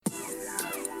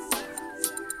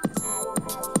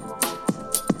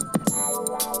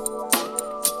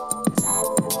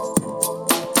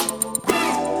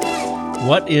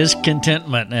What is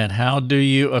contentment and how do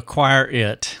you acquire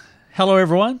it? Hello,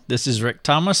 everyone. This is Rick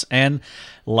Thomas and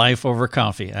Life Over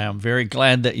Coffee. I am very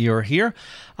glad that you're here.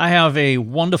 I have a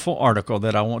wonderful article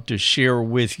that I want to share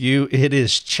with you. It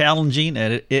is challenging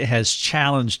and it has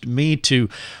challenged me to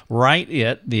write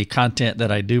it, the content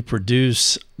that I do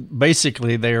produce.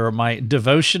 Basically, they are my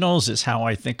devotionals. It's how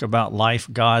I think about life,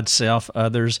 God, self,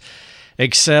 others,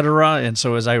 etc. And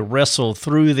so as I wrestle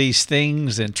through these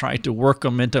things and try to work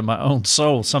them into my own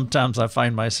soul, sometimes I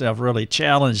find myself really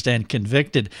challenged and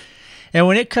convicted. And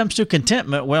when it comes to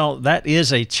contentment, well, that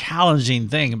is a challenging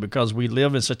thing because we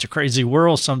live in such a crazy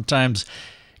world. Sometimes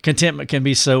contentment can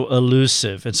be so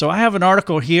elusive. And so I have an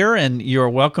article here, and you're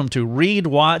welcome to read,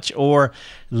 watch, or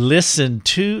listen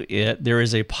to it. There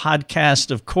is a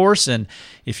podcast, of course, and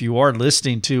if you are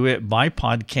listening to it by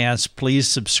podcast, please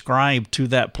subscribe to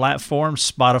that platform,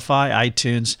 Spotify,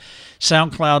 iTunes,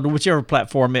 SoundCloud, whichever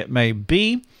platform it may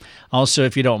be. Also,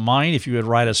 if you don't mind, if you would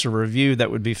write us a review, that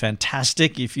would be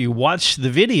fantastic. If you watch the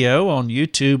video on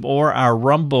YouTube or our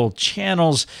Rumble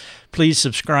channels, please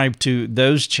subscribe to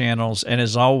those channels. And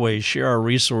as always, share our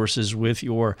resources with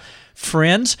your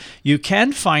friends. You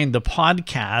can find the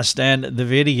podcast and the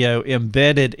video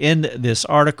embedded in this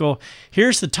article.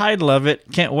 Here's the title of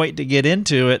it. Can't wait to get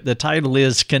into it. The title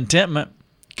is Contentment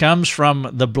Comes from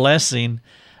the Blessing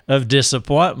of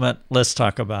Disappointment. Let's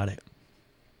talk about it.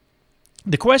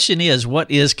 The question is,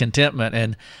 what is contentment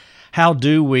and how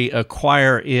do we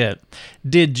acquire it?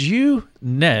 Did you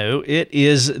know it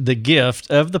is the gift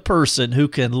of the person who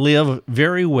can live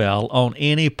very well on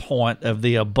any point of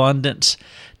the abundance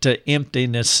to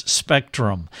emptiness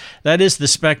spectrum? That is the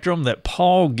spectrum that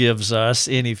Paul gives us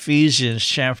in Ephesians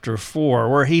chapter 4,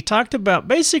 where he talked about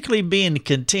basically being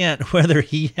content whether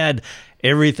he had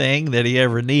everything that he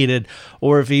ever needed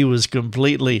or if he was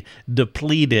completely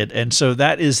depleted. And so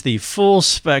that is the full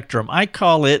spectrum. I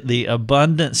call it the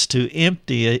abundance to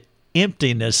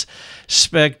emptiness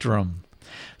spectrum.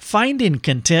 Finding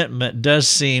contentment does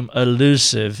seem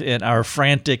elusive in our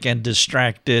frantic and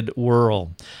distracted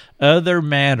world. Other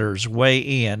matters weigh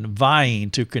in,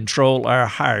 vying to control our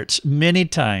hearts. Many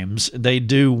times they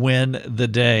do win the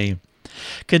day.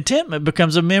 Contentment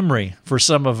becomes a memory for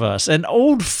some of us, an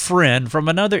old friend from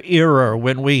another era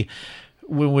when we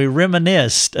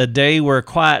reminisced a day where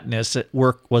quietness at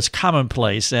work was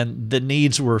commonplace and the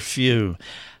needs were few.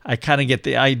 I kind of get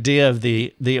the idea of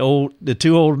the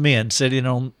two old men sitting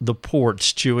on the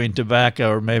porch chewing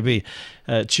tobacco or maybe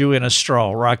chewing a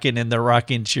straw, rocking in their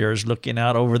rocking chairs, looking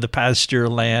out over the pasture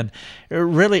land,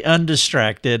 really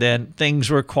undistracted, and things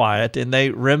were quiet, and they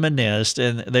reminisced,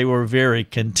 and they were very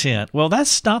content. Well,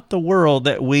 that's not the world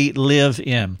that we live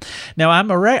in. Now,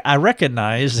 I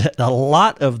recognize that a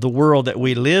lot of the world that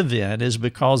we live in is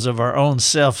because of our own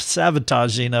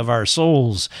self-sabotaging of our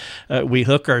souls. We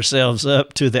hook ourselves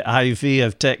up to the IV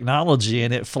of technology,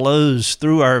 and it flows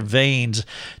through our veins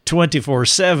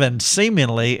 24/7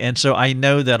 seemingly, and so I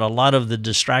know that a lot of the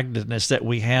distractedness that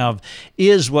we have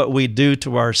is what we do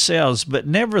to ourselves, but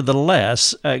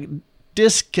nevertheless,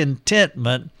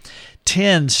 discontentment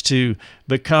tends to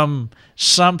become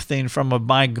something from a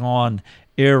bygone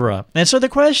era. And so the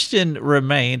question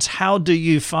remains, how do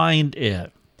you find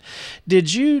it?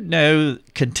 Did you know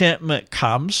contentment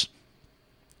comes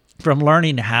from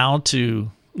learning how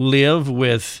to live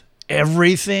with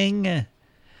everything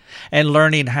and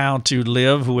learning how to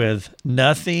live with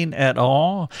nothing at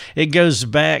all? It goes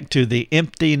back to the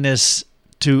emptiness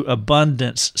to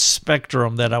abundance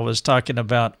spectrum that I was talking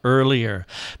about earlier,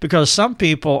 because some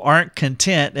people aren't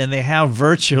content and they have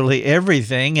virtually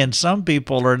everything, and some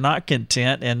people are not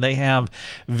content and they have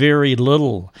very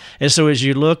little. And so as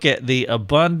you look at the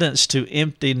abundance to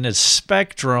emptiness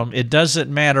spectrum, it doesn't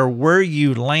matter where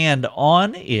you land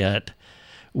on it.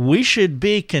 We should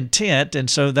be content, and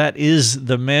so that is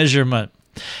the measurement.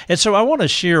 And so I want to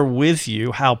share with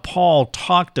you how Paul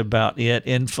talked about it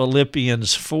in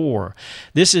Philippians 4.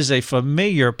 This is a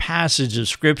familiar passage of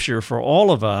Scripture for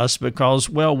all of us because,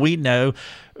 well, we know,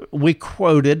 we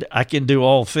quoted, I can do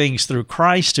all things through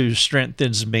Christ who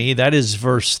strengthens me. That is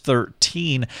verse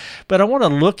 13. But I want to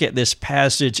look at this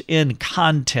passage in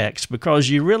context because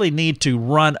you really need to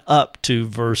run up to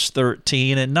verse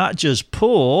 13 and not just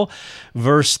pull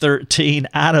verse 13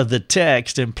 out of the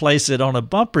text and place it on a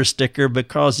bumper sticker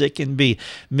because it can be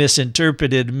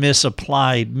misinterpreted,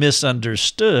 misapplied,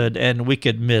 misunderstood, and we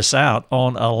could miss out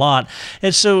on a lot.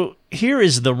 And so here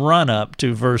is the run-up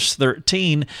to verse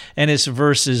 13, and it's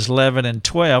verses 11 and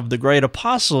 12. The great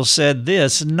apostle said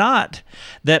this, not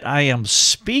that I am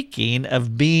speaking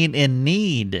of being in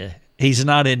need. He's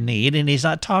not in need, and he's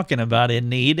not talking about in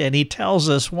need, and he tells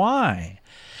us why.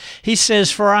 He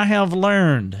says, "For I have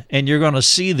learned," and you're going to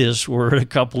see this word a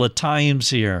couple of times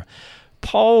here.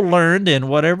 Paul learned in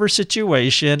whatever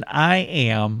situation I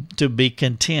am to be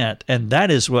content, and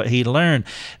that is what he learned.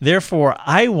 Therefore,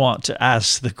 I want to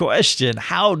ask the question,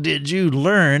 how did you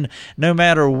learn, no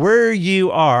matter where you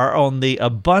are on the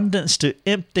abundance to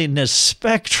emptiness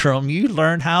spectrum, you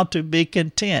learn how to be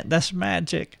content? That's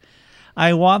magic.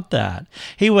 I want that.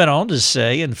 He went on to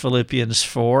say in Philippians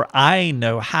 4, I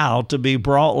know how to be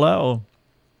brought low,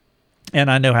 and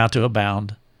I know how to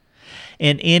abound.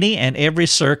 In any and every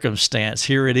circumstance,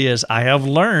 here it is, I have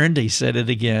learned, he said it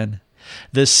again,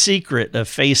 the secret of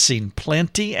facing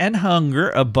plenty and hunger,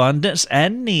 abundance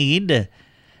and need.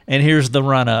 And here's the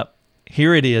run-up.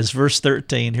 Here it is, verse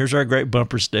 13. Here's our great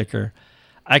bumper sticker.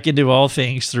 I can do all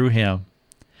things through him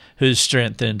who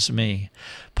strengthens me.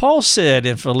 Paul said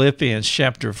in Philippians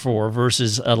chapter 4,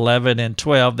 verses 11 and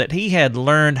 12, that he had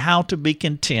learned how to be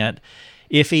content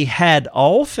if he had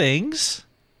all things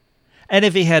and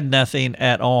if he had nothing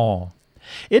at all.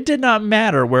 It did not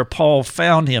matter where Paul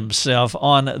found himself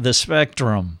on the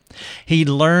spectrum. He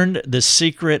learned the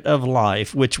secret of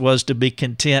life, which was to be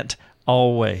content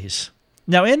always.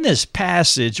 Now, in this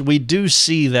passage, we do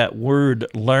see that word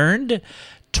learned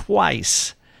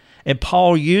twice. And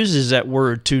Paul uses that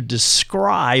word to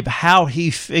describe how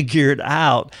he figured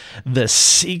out the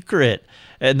secret.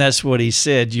 And that's what he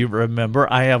said, you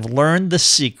remember, I have learned the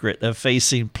secret of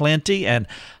facing plenty and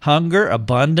hunger,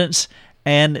 abundance,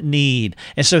 and need.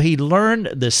 And so he learned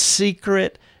the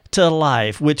secret to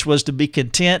life, which was to be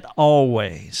content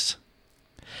always.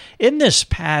 In this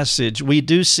passage, we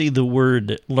do see the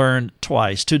word learn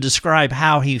twice to describe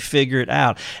how he figured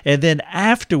out. And then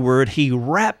afterward, he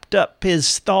wrapped up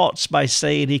his thoughts by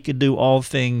saying he could do all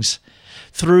things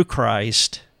through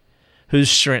Christ who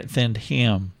strengthened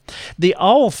him. The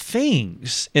all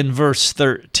things in verse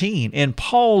 13, in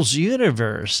Paul's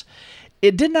universe,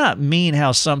 it did not mean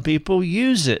how some people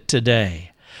use it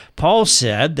today. Paul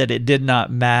said that it did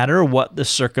not matter what the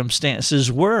circumstances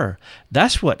were.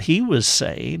 That's what he was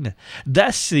saying.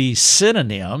 That's the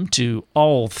synonym to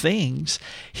all things.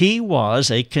 He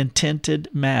was a contented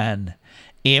man,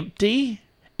 empty,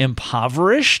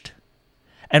 impoverished,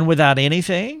 and without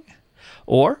anything,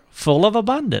 or full of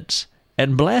abundance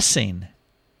and blessing.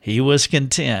 He was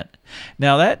content.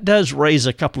 Now, that does raise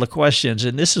a couple of questions,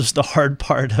 and this is the hard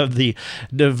part of the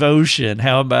devotion.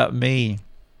 How about me?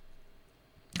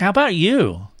 How about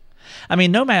you? I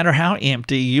mean, no matter how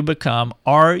empty you become,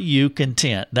 are you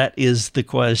content? That is the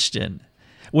question.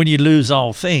 When you lose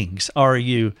all things, are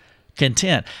you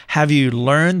content? Have you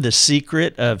learned the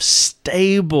secret of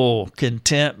stable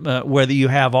contentment, whether you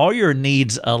have all your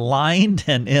needs aligned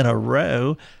and in a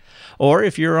row, or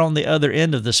if you're on the other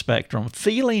end of the spectrum,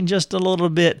 feeling just a little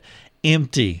bit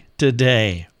empty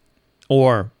today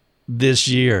or this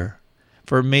year?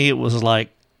 For me, it was like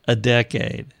a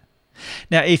decade.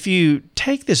 Now, if you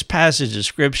take this passage of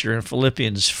Scripture in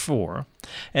Philippians 4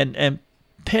 and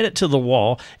pin it to the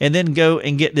wall, and then go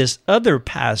and get this other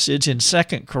passage in 2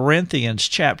 Corinthians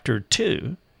chapter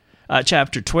 12,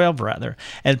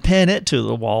 and pin it to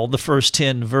the wall, the first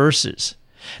 10 verses,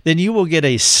 then you will get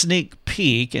a sneak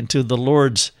peek into the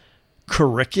Lord's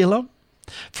curriculum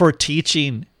for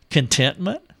teaching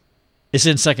contentment. It's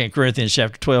in 2 Corinthians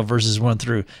chapter 12, verses 1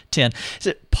 through 10.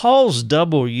 Paul's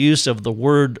double use of the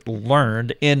word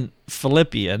learned in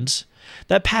Philippians,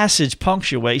 that passage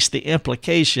punctuates the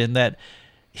implication that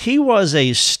he was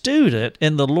a student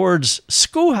in the Lord's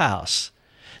schoolhouse.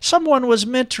 Someone was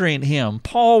mentoring him.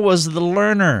 Paul was the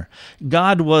learner.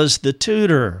 God was the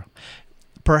tutor.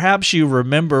 Perhaps you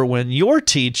remember when your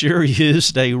teacher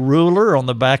used a ruler on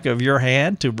the back of your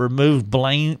hand to remove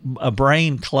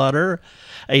brain clutter.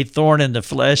 A thorn in the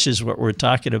flesh is what we're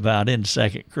talking about in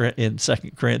 2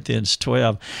 Corinthians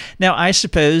 12. Now, I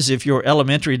suppose if your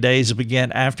elementary days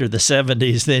began after the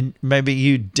 70s, then maybe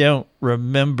you don't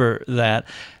remember that.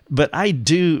 But I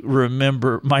do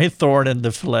remember my thorn in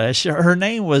the flesh. Her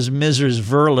name was Mrs.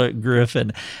 Verla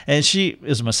Griffin, and she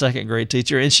is my second grade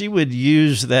teacher, and she would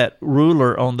use that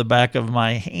ruler on the back of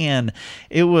my hand.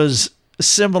 It was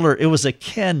similar, it was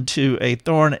akin to a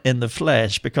thorn in the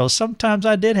flesh, because sometimes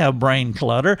I did have brain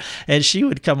clutter, and she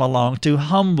would come along to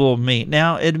humble me.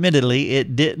 Now, admittedly,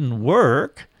 it didn't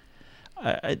work.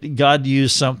 God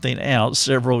used something else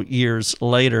several years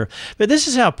later. But this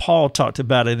is how Paul talked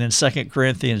about it in 2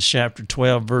 Corinthians chapter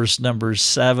 12, verse number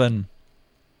 7.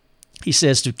 He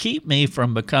says, to keep me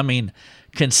from becoming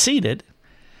conceited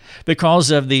because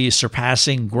of the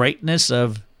surpassing greatness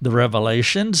of the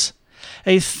revelations,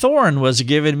 a thorn was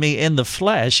given me in the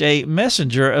flesh, a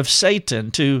messenger of Satan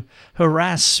to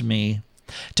harass me.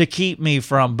 to keep me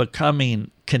from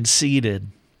becoming conceited.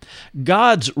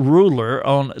 God's ruler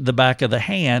on the back of the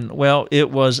hand, well,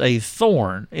 it was a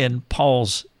thorn in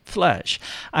Paul's flesh.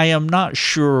 I am not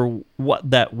sure what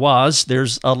that was.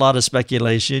 There's a lot of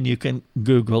speculation. You can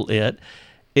Google it.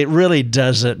 It really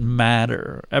doesn't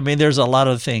matter. I mean, there's a lot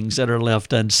of things that are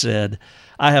left unsaid.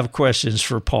 I have questions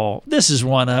for Paul. This is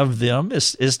one of them.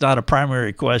 It's not a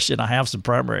primary question. I have some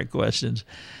primary questions,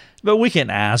 but we can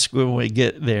ask when we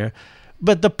get there.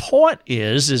 But the point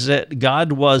is that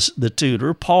God was the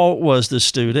tutor. Paul was the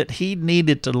student. He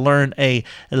needed to learn a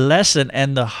lesson,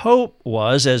 and the hope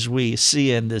was, as we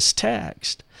see in this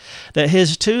text, that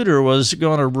his tutor was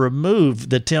going to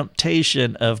remove the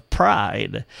temptation of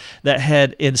pride that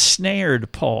had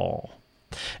ensnared Paul.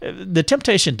 The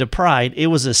temptation to pride, it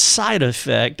was a side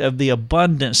effect of the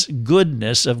abundance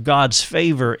goodness of God's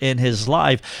favor in his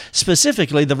life,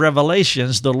 specifically the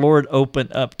revelations the Lord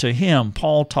opened up to him.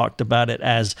 Paul talked about it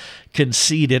as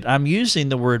conceited. I'm using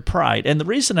the word pride, and the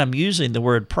reason I'm using the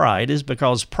word pride is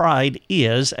because pride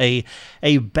is a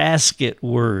basket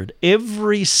word.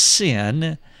 Every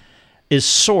sin is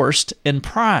sourced in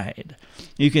pride.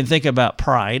 You can think about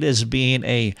pride as being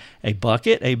a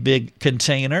bucket, a big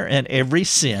container, and every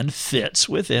sin fits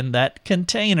within that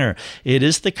container. It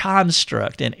is the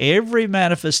construct, and every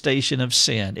manifestation of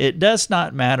sin, it does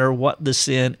not matter what the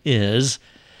sin is,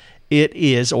 it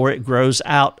is, or it grows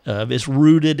out of, is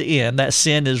rooted in, that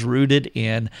sin is rooted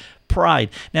in pride.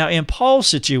 Now, in Paul's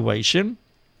situation,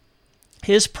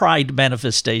 his pride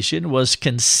manifestation was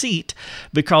conceit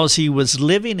because he was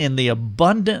living in the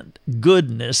abundant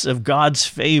goodness of God's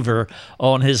favor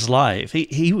on his life.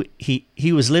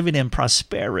 He was living in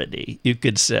prosperity, you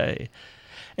could say.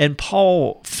 And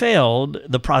Paul failed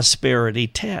the prosperity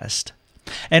test.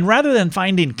 And rather than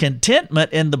finding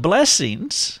contentment in the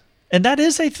blessings, and that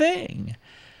is a thing,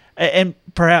 and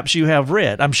perhaps you have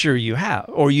read, I'm sure you have,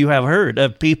 or you have heard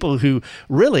of people who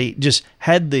really just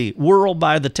had the world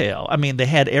by the tail. I mean, they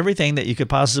had everything that you could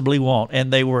possibly want,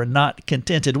 and they were not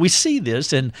contented. We see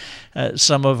this in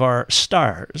some of our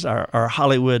stars, our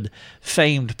Hollywood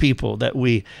famed people that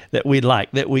we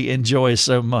like, that we enjoy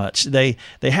so much. They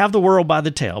have the world by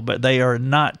the tail, but they are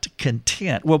not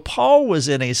content. Well, Paul was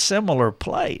in a similar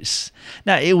place.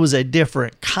 Now, it was a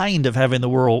different kind of having the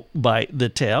world by the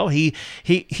tail. He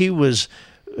was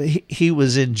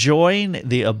enjoying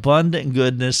the abundant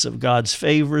goodness of God's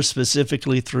favor,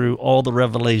 specifically through all the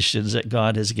revelations that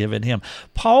God has given him.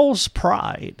 Paul's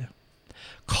pride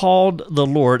called the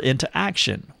Lord into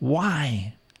action.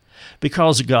 Why?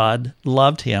 Because God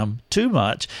loved him too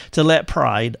much to let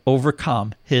pride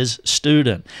overcome his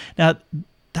student. Now,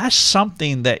 that's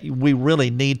something that we really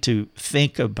need to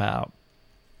think about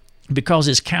because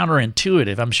it's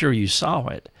counterintuitive. I'm sure you saw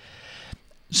it.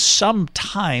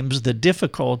 Sometimes the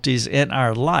difficulties in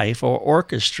our life are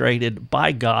orchestrated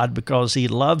by God because he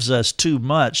loves us too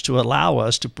much to allow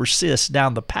us to persist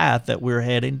down the path that we're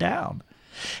heading down.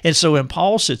 And so in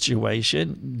Paul's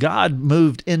situation, God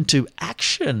moved into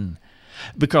action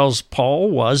because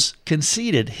Paul was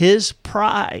conceited. His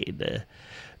pride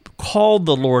called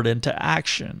the Lord into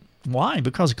action. Why?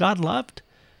 Because God loved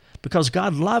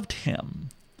him.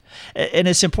 And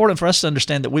it's important for us to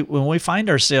understand that when we find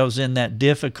ourselves in that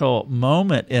difficult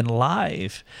moment in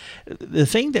life, the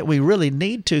thing that we really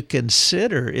need to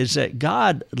consider is that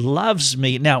God loves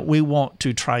me. Now, we want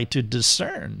to try to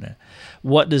discern,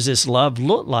 what does this love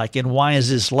look like, and why is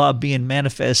this love being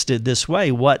manifested this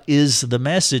way? What is the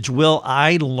message? Will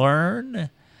I learn?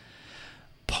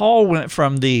 Paul went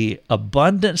from the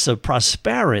abundance of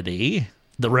prosperity,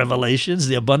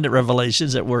 the abundant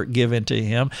revelations that were given to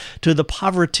him, to the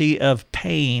poverty of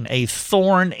pain, a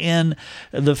thorn in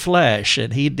the flesh,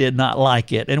 and he did not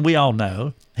like it. And we all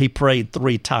know he prayed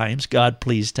 3 times, God,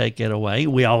 please take it away.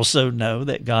 We also know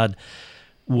that God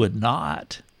would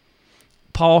not.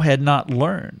 Paul had not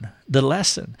learned the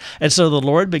lesson. And so the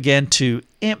Lord began to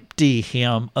empty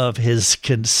him of his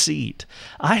conceit.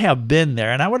 I have been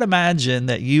there, and I would imagine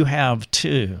that you have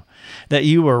too, that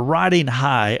you were riding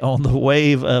high on the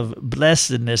wave of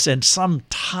blessedness, and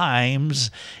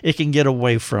sometimes it can get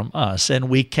away from us and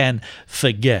we can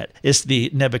forget. It's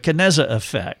the Nebuchadnezzar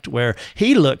effect, where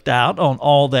he looked out on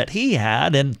all that he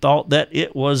had and thought that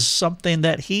it was something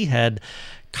that he had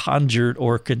conjured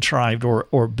or contrived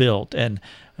or built. And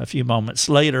a few moments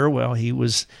later, well, he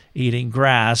was eating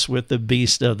grass with the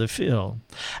beasts of the field.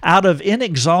 Out of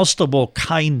inexhaustible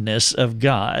kindness of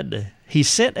God, he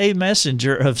sent a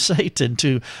messenger of Satan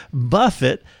to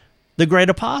buffet the great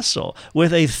apostle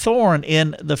with a thorn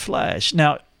in the flesh.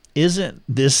 Now, isn't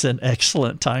this an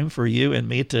excellent time for you and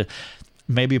me to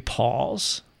maybe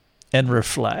pause and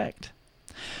reflect?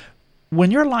 When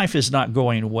your life is not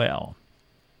going well,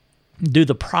 do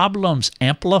the problems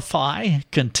amplify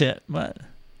contentment?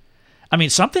 I mean,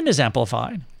 something is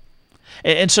amplified.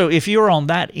 And so if you're on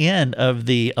that end of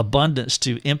the abundance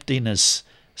to emptiness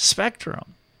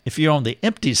spectrum, if you're on the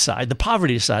empty side, the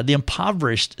poverty side, the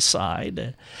impoverished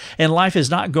side, and life is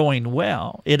not going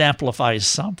well, it amplifies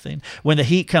something. When the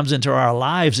heat comes into our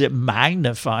lives, it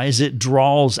magnifies, it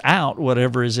draws out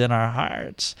whatever is in our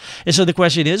hearts. And so the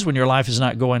question is, when your life is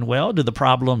not going well, do the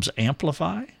problems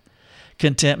amplify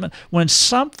contentment? When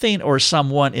something or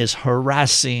someone is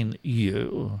harassing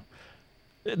you,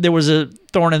 there was a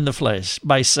thorn in the flesh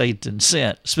by Satan,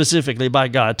 sent specifically by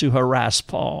God to harass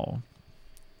Paul.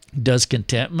 Does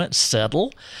contentment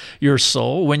settle your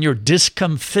soul when you're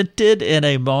discomfited in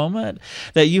a moment,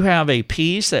 that you have a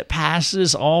peace that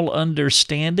passes all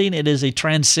understanding? It is a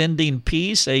transcending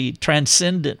peace, a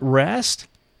transcendent rest.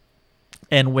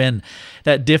 And when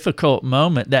that difficult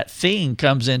moment, that thing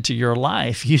comes into your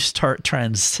life, you start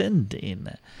transcending.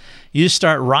 You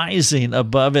start rising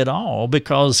above it all,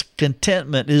 because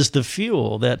contentment is the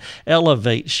fuel that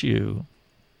elevates you.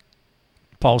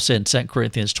 Paul said in 2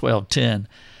 Corinthians 12:10,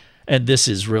 and this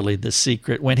is really the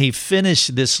secret, when he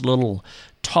finished this little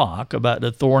talk about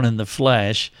the thorn in the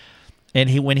flesh, and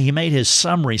when he made his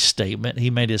summary statement, in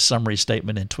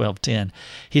 12:10,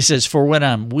 he says, "For when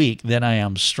I'm weak, then I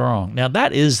am strong." Now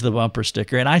that is the bumper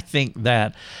sticker, and I think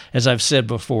that, as I've said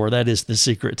before, that is the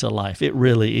secret to life. It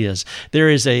really is. There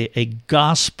is a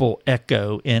gospel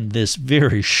echo in this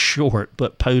very short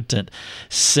but potent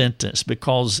sentence,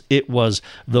 because it was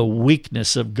the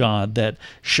weakness of God that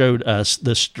showed us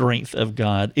the strength of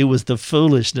God. It was the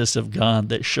foolishness of God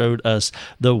that showed us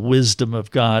the wisdom of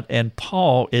God. And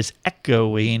Paul is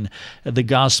echoing the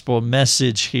gospel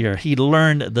message here. He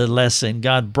learned the lesson.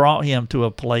 God brought him to a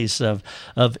place of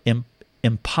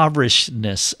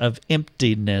impoverishedness, of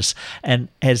emptiness. And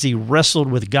as he wrestled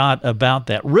with God about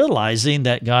that, realizing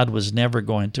that God was never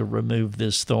going to remove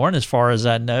this thorn, as far as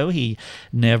I know, he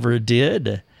never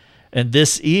did. And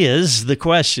this is the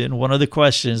question, one of the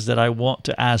questions that I want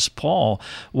to ask Paul.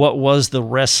 What was the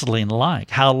wrestling like?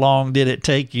 How long did it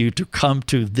take you to come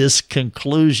to this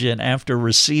conclusion after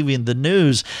receiving the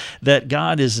news that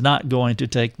God is not going to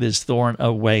take this thorn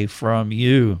away from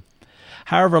you?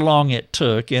 However long it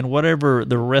took, and whatever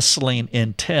the wrestling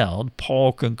entailed,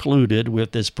 Paul concluded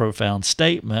with this profound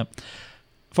statement,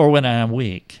 "For when I am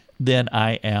weak, then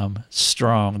I am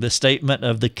strong." The statement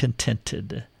of the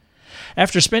contented.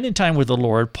 After spending time with the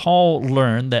Lord, Paul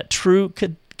learned that true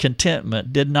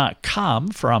contentment did not come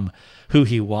from who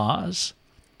he was.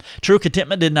 True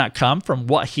contentment did not come from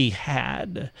what he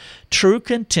had. True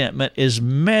contentment is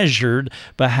measured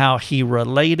by how he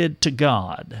related to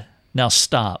God. Now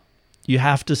stop. You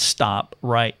have to stop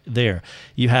right there.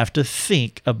 You have to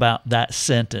think about that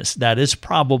sentence. That is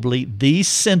probably the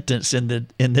sentence in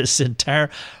this entire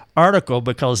article,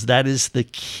 because that is the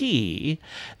key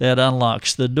that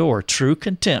unlocks the door. True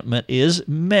contentment is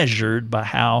measured by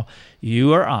how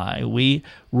you or we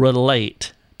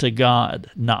relate to God,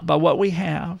 not by what we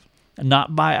have,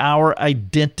 not by our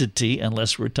identity,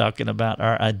 unless we're talking about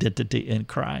our identity in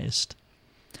Christ.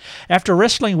 After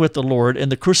wrestling with the Lord in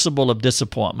the crucible of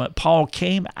disappointment, Paul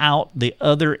came out the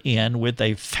other end with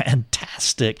a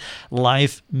fantastic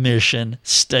life mission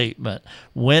statement.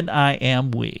 When I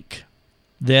am weak,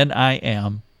 then I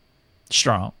am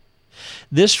strong.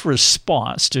 This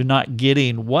response to not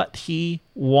getting what he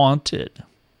wanted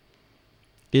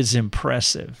is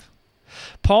impressive.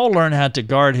 Paul learned how to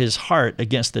guard his heart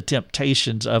against the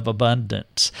temptations of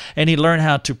abundance, and he learned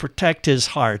how to protect his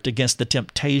heart against the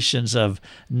temptations of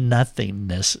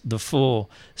nothingness, the full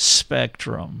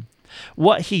spectrum.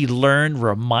 What he learned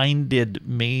reminded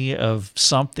me of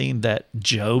something that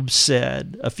Job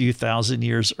said a few thousand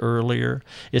years earlier.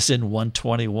 It's in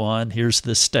 121. Here's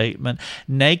the statement: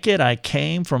 "Naked I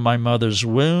came from my mother's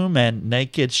womb, and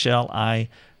naked shall I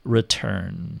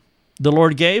return. The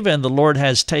Lord gave, and the Lord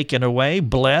has taken away.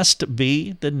 Blessed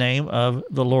be the name of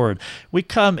the Lord." We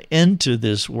come into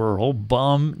this world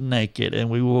bum naked, and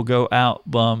we will go out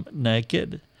bum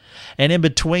naked. And in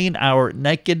between our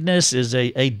nakedness is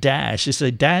a dash. It's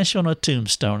a dash on a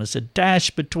tombstone. It's a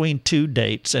dash between two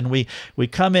dates. And we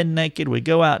come in naked, we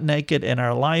go out naked, and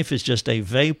our life is just a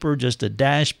vapor, just a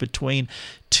dash between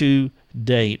two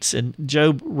dates. And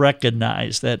Job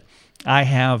recognized that I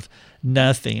have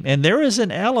nothing. And there is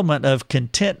an element of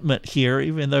contentment here,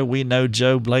 even though we know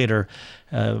Job later,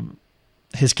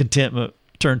 his contentment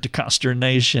turned to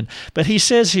consternation. But he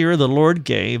says here, the Lord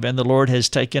gave and the Lord has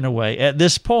taken away. At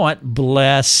this point,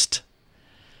 blessed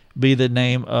be the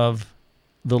name of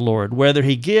the Lord, whether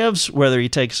he gives, whether he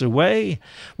takes away,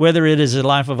 whether it is a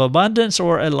life of abundance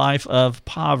or a life of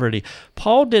poverty.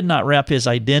 Paul did not wrap his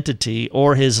identity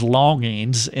or his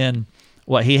longings in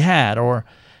what he had or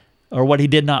what he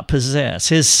did not possess.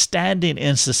 His standing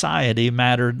in society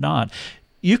mattered not.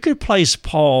 You could place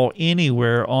Paul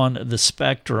anywhere on the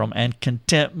spectrum, and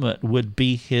contentment would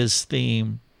be his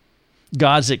theme.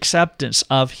 God's acceptance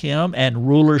of him and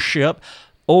rulership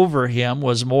over him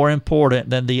was more important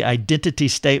than the identity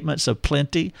statements of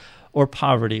plenty or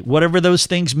poverty. Whatever those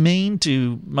things mean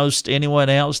to most anyone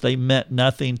else, they meant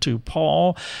nothing to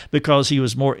Paul because he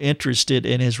was more interested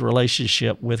in his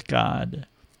relationship with God.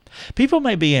 People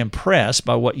may be impressed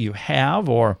by what you have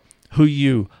or who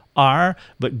you are,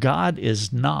 but God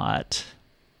is not.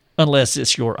 Unless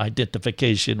it's your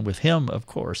identification with him, of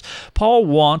course. Paul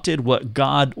wanted what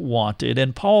God wanted,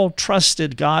 and Paul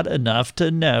trusted God enough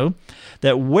to know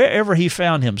that wherever he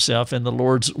found himself in the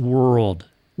Lord's world,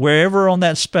 wherever on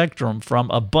that spectrum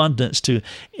from abundance to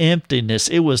emptiness,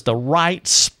 it was the right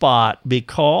spot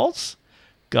because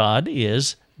God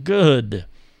is good.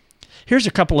 Here's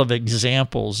a couple of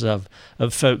examples of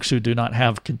folks who do not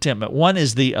have contentment. One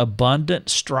is the abundant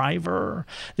striver.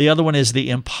 The other one is the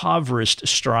impoverished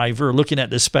striver, looking at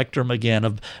the spectrum again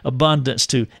of abundance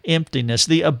to emptiness.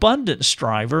 The abundant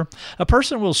striver, a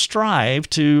person will strive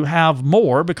to have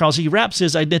more because he wraps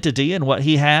his identity in what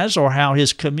he has or how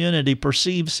his community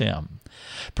perceives him.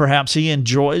 Perhaps he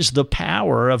enjoys the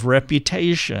power of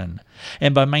reputation,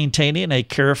 and by maintaining a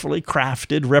carefully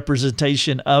crafted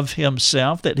representation of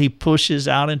himself that he pushes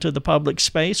out into the public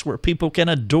space where people can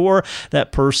adore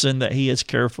that person that he has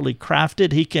carefully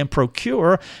crafted, he can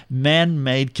procure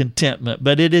man-made contentment.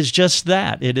 But it is just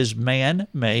that. It is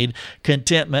man-made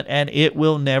contentment, and it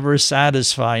will never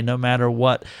satisfy no matter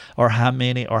what or how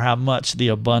many or how much the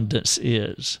abundance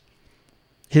is.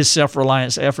 His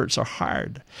self-reliance efforts are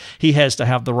hard. He has to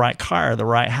have the right car, the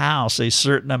right house, a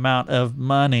certain amount of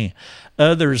money.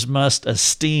 Others must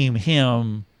esteem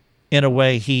him in a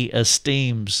way he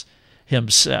esteems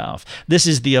himself. This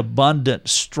is the abundant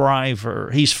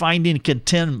striver. He's finding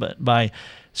contentment by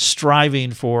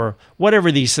striving for whatever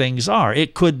these things are.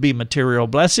 It could be material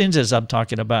blessings, as I'm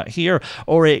talking about here,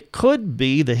 or it could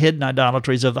be the hidden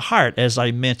idolatries of the heart. As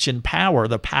I mentioned, power.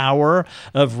 The power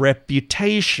of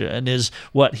reputation is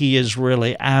what he is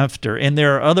really after. And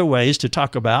there are other ways to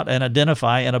talk about and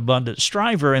identify an abundant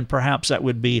striver, and perhaps that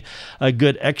would be a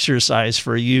good exercise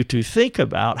for you to think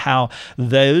about how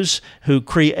those who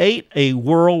create a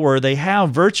world where they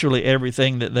have virtually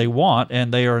everything that they want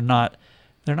and they're not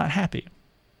happy.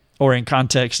 Or in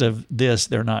context of this,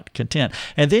 they're not content.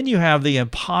 And then you have the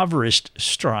impoverished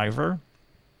striver.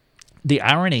 The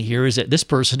irony here is that this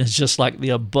person is just like the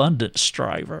abundant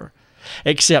striver,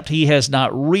 except he has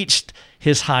not reached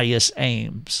his highest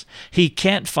aims. He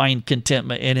can't find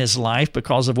contentment in his life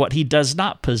because of what he does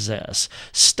not possess: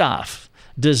 stuff,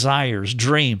 desires,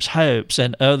 dreams, hopes,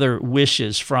 and other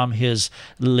wishes from his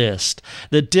list.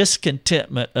 The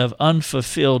discontentment of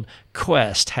unfulfilled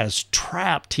quest has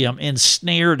trapped him,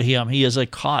 ensnared him. He is a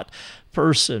caught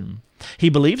person. He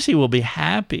believes he will be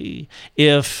happy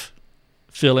if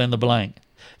fill in the blank.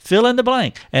 Fill in the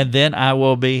blank, and then I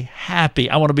will be happy.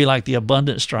 I want to be like the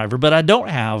abundant striver, but I don't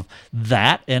have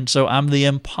that, and so I'm the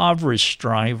impoverished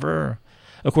striver.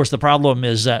 Of course, the problem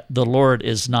is that the Lord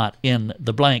is not in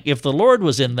the blank. If the Lord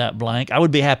was in that blank, I would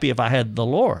be happy if I had the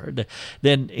Lord.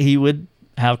 Then he would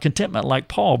have contentment like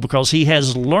Paul, because he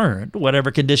has learned, whatever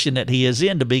condition that he is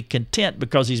in, to be content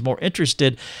because he's more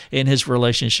interested in his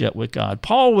relationship with God.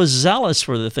 Paul was zealous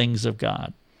for the things of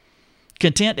God,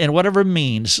 content in whatever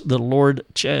means the Lord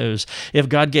chose. If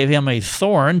God gave him a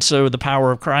thorn so the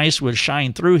power of Christ would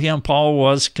shine through him, Paul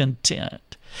was content.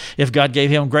 If God gave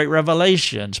him great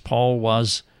revelations, Paul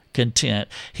was content.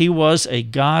 He was a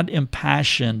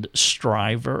God-impassioned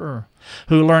striver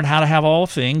who learned how to have all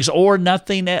things or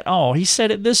nothing at all. He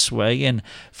said it this way in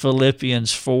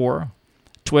Philippians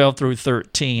 4:12 through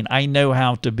 13. I know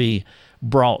how to be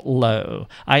brought low.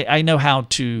 I know how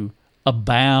to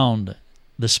abound,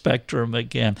 the spectrum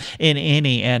again, in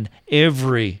any and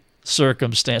every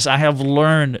circumstance. I have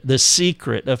learned the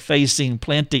secret of facing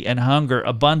plenty and hunger,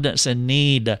 abundance and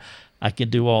need. I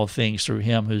can do all things through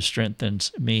him who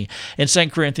strengthens me. In 2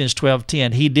 Corinthians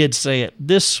 12:10, he did say it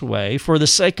this way: for the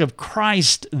sake of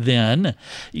Christ, then,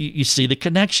 you see the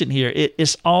connection here.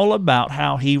 It's all about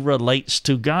how he relates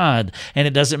to God, and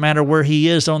it doesn't matter where he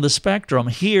is on the spectrum.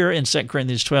 Here in 2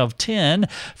 Corinthians 12:10,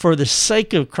 for the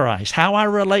sake of Christ, how I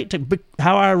relate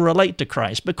to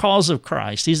Christ, because of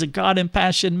Christ. He's a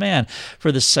God-impassioned man.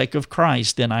 For the sake of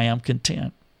Christ, then I am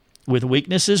content. With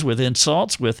weaknesses, with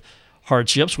insults, with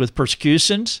hardships, with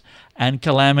persecutions and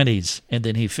calamities. And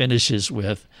then he finishes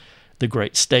with the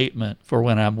great statement, for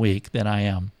when I'm weak, then I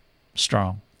am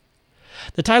strong.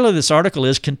 The title of this article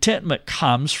is Contentment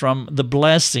Comes from the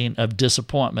Blessing of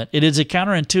Disappointment. It is a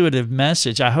counterintuitive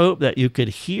message. I hope that you could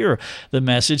hear the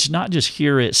message, not just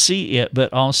hear it, see it,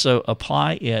 but also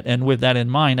apply it. And with that in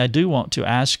mind, I do want to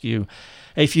ask you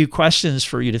a few questions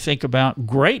for you to think about,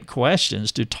 great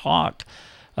questions to talk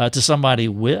to somebody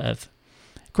with.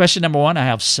 Question number 1, I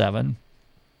have 7.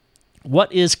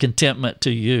 What is contentment to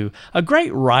you? A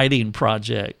great writing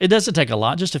project. It doesn't take a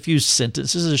lot, just a few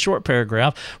sentences, a short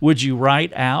paragraph. Would you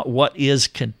write out what is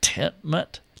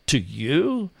contentment to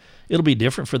you? It'll be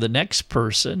different for the next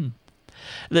person.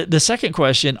 The second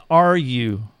question, are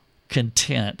you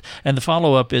content? And the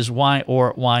follow-up is why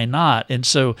or why not? And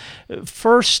so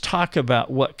first talk about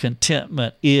what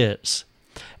contentment is.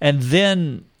 And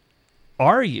then,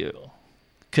 are you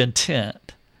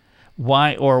content?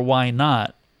 Why or why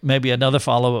not? Maybe another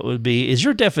follow-up would be, is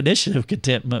your definition of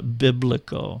contentment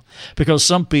biblical? Because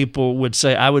some people would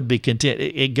say, I would be content.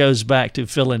 It goes back to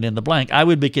filling in the blank. I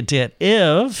would be content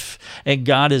if, and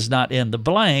God is not in the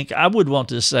blank. I would want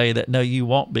to say that, no, you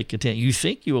won't be content. You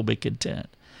think you will be content.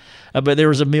 But there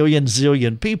was a million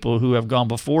zillion people who have gone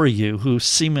before you who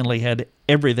seemingly had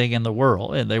everything in the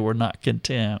world, and they were not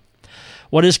content.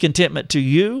 What is contentment to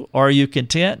you? Are you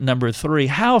content? Number 3,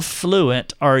 how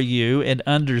fluent are you in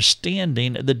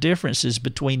understanding the differences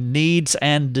between needs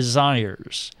and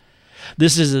desires?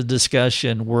 This is a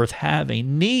discussion worth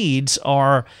having. Needs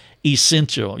are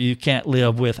essential. You can't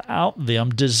live without them.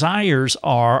 Desires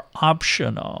are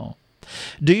optional.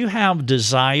 Do you have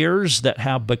desires that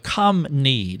have become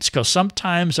needs? Because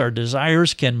sometimes our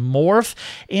desires can morph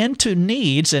into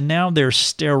needs, and now they're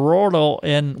steroidal,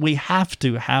 and we have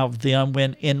to have them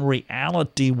when in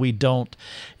reality we don't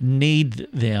need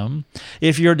them.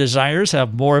 If your desires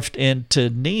have morphed into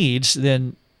needs,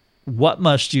 then what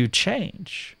must you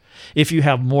change? If you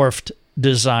have morphed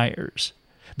desires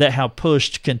that have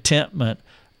pushed contentment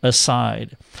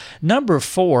aside. Number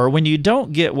 4, when you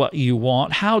don't get what you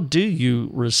want, how do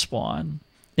you respond?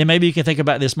 And maybe you can think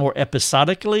about this more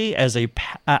episodically as a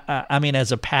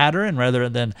pattern rather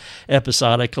than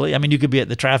episodically. I mean, you could be at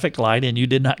the traffic light and you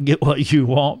did not get what you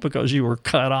want because you were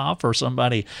cut off or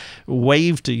somebody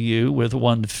waved to you with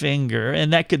one finger.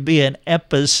 And that could be an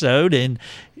episode and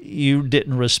you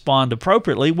didn't respond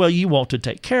appropriately. Well, you want to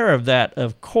take care of that,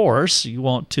 of course. You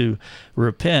want to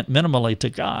repent minimally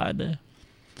to God.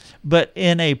 But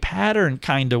in a pattern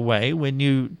kind of way, when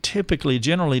you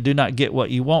generally do not get what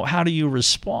you want, how do you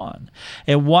respond?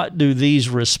 And what do these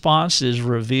responses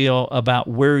reveal about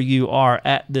where you are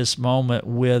at this moment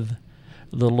with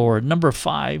the Lord? Number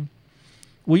 5,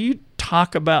 will you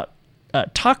talk about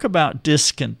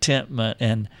discontentment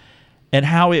and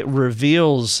how it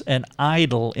reveals an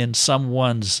idol in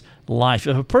someone's life?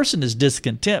 If a person is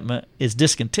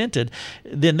discontented,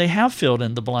 then they have filled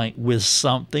in the blank with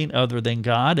something other than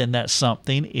God, and that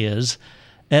something is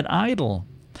an idol.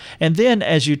 And then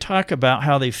as you talk about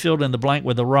how they filled in the blank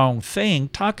with the wrong thing,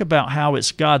 talk about how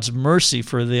it's God's mercy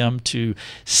for them to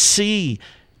see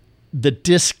the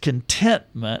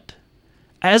discontentment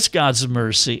as God's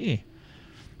mercy.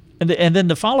 And then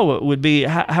the follow-up would be,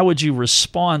 how would you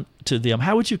respond to them?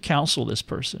 How would you counsel this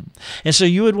person? And so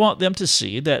you would want them to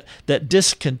see that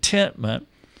discontentment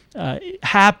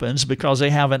happens because they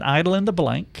have an idol in the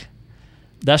blank.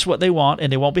 That's what they want,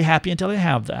 and they won't be happy until they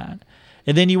have that.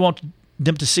 And then you want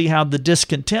them to see how the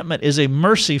discontentment is a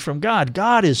mercy from God.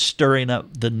 God is stirring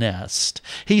up the nest.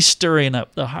 He's stirring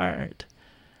up the heart.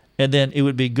 And then it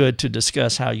would be good to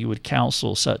discuss how you would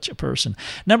counsel such a person.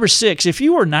 Number 6, if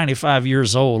you were 95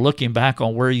 years old, looking back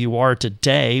on where you are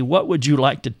today, what would you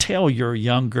like to tell your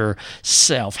younger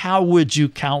self? How would you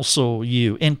counsel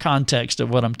you in context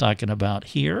of what I'm talking about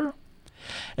here?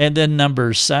 And then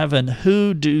number 7,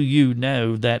 who do you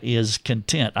know that is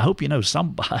content? I hope you know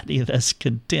somebody that's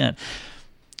content.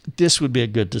 This would be a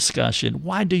good discussion.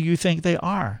 Why do you think they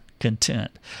are content?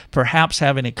 Perhaps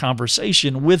having a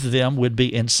conversation with them would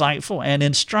be insightful and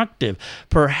instructive.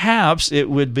 Perhaps it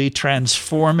would be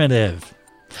transformative.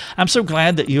 I'm so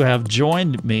glad that you have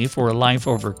joined me for Life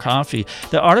Over Coffee.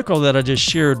 The article that I just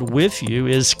shared with you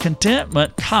is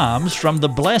Contentment Comes from the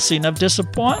Blessing of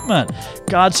Disappointment.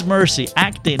 God's mercy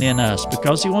acting in us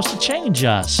because He wants to change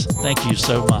us. Thank you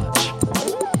so much.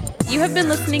 You have been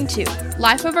listening to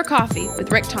Life Over Coffee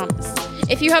with Rick Thomas.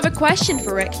 If you have a question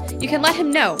for Rick, you can let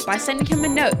him know by sending him a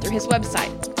note through his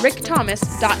website,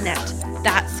 rickthomas.net.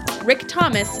 That's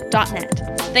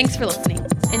rickthomas.net. Thanks for listening.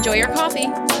 Enjoy your coffee.